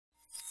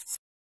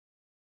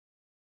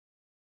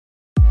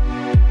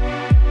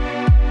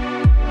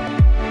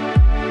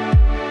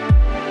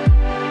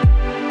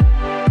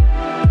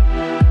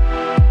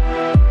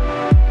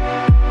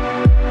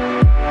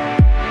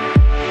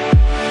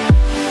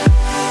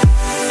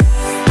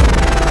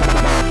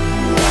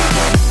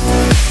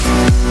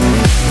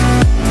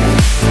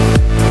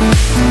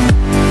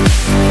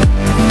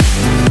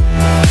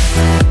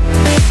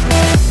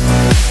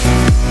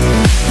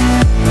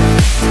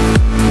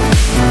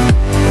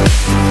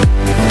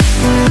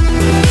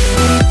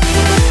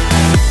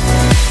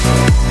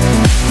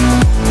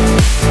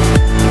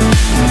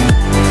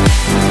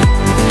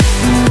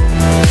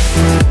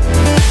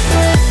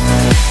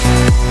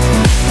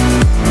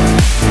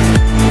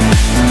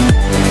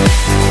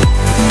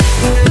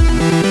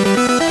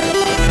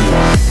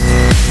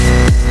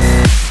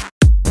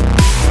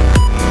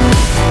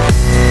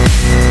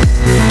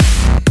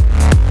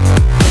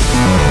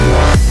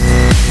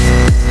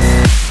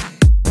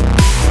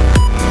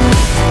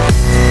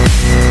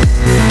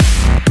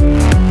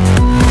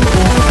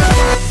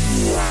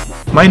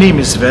My name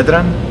is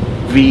Vedran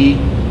V.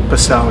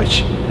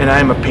 Pasalic, and I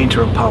am a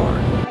painter of power.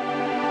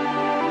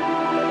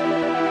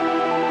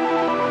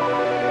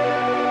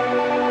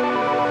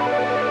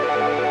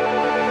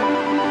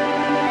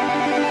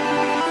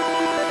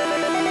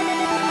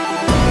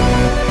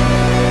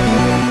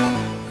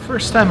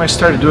 First time I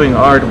started doing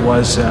art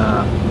was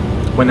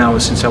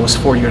since I was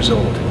 4 years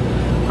old,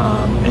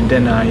 and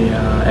then I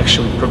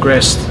actually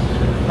progressed.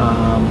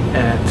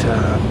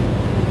 At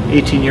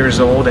 18 years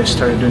old, I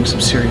started doing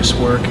some serious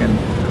work, and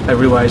I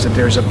realized that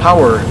there's a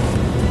power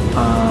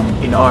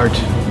in art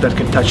that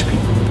can touch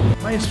people.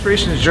 My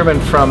inspiration is driven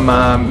from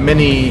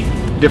many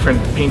different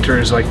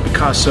painters like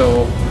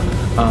Picasso,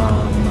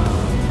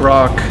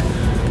 Braque,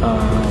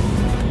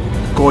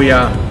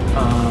 Goya,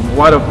 a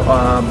lot of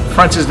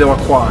Francis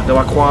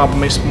Delacroix,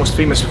 most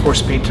famous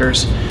horse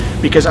painters,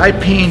 because I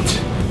paint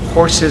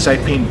horses, I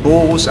paint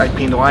bulls, I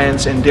paint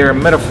lions, and they're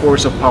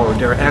metaphors of power,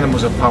 they're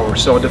animals of power.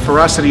 So the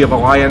ferocity of a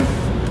lion,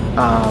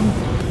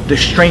 the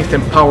strength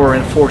and power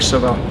and force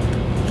of a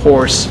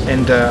horse,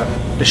 and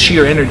the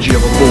sheer energy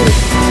of a bull.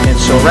 And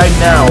so right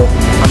now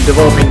I'm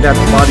developing that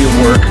body of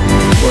work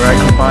where I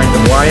combine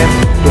the lion,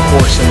 the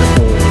horse, and the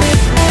bull,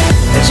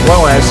 as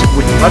well as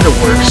with other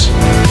works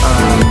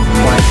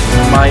like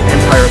my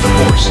Empire of the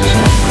Horses. So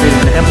I'm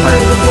creating an empire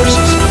of the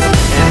horses,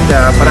 and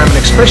but I'm an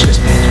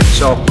expressionist painter.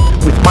 So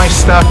with my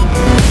stuff,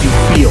 you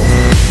feel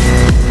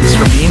it's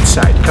from the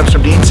inside. It comes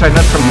from the inside,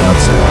 not from the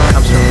outside. It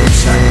comes from the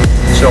inside.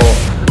 So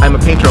I'm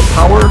a painter of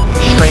power,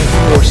 strength,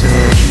 force, and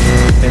energy,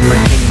 and my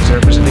paintings are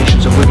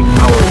representations of living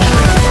power and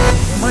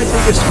strength. My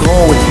biggest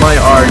goal with my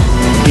art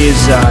is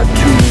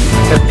to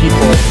let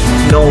people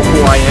know who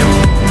I am,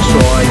 so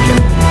I can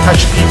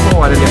touch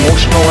people at an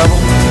emotional level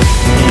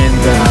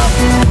and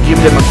give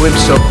them a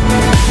glimpse of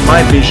my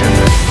vision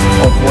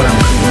of what I'm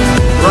creating.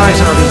 RAWards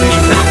is an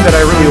organization that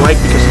I really like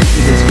because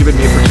it has given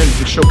me the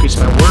opportunity to showcase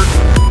my work,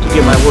 to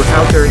get my work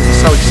out there in the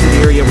Salt Lake City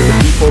area with the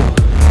people,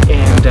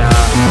 and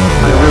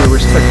I really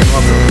respect and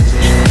love the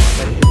organization.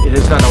 It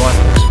has done a lot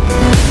for me.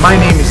 My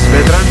name is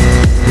Vedran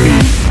V.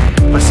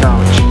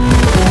 Pasalic.